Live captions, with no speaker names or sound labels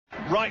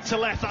right to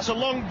left. That's a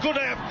long, good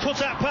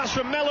cut-out pass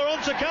from Mellor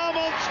onto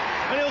Carmont,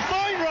 and he'll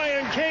find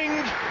Ryan King,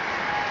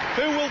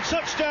 who will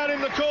touch down in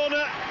the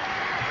corner.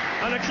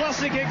 And a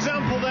classic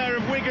example there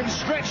of Wigan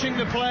stretching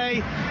the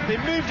play. They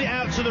moved it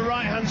out to the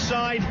right-hand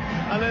side,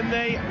 and then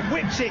they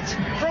whipped it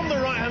from the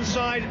right-hand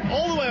side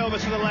all the way over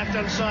to the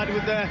left-hand side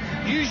with their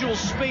usual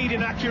speed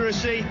and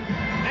accuracy.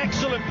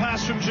 Excellent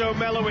pass from Joe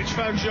Mellor, which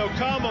found Joe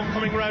Carmont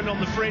coming round on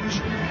the fringe,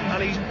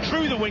 and he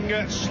drew the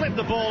winger, slipped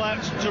the ball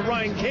out to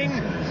Ryan King,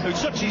 who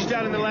touches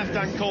down in the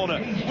left-hand corner.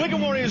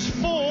 Wigan Warriors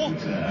 4,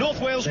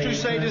 North Wales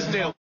Crusaders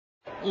 0.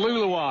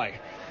 Luluai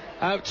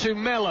out to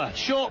Mellor,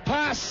 short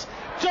pass.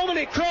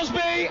 Dominic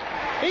Crosby,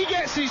 he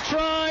gets his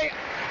try,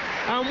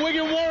 and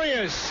Wigan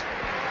Warriors,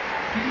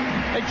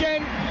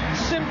 again,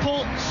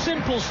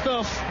 simple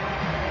stuff,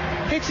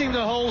 hitting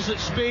the holes at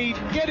speed,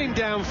 getting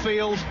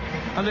downfield,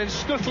 and then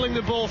scuttling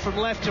the ball from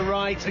left to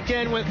right.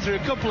 Again, went through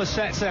a couple of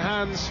sets of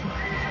hands,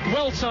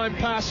 well-timed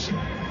pass,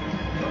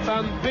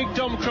 found big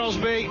Dom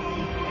Crosby,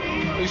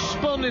 who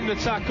spun in the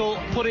tackle,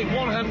 put it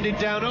one-handed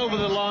down over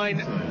the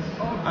line,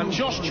 and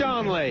Josh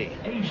Charnley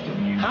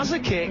has a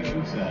kick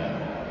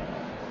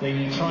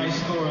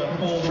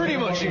pretty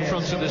much in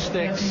front of the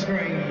sticks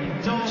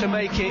to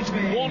make it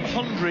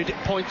 100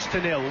 points to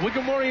nil.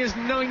 Wigan Warriors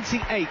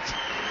 98,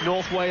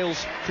 North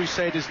Wales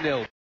Crusaders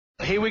 0.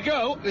 Here we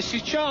go, this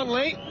is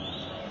Charnley,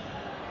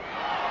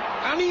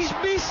 and he's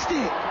missed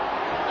it.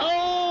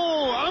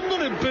 Oh, I'm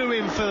going to boo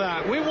him for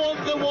that. We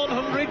want the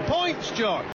 100 points, John.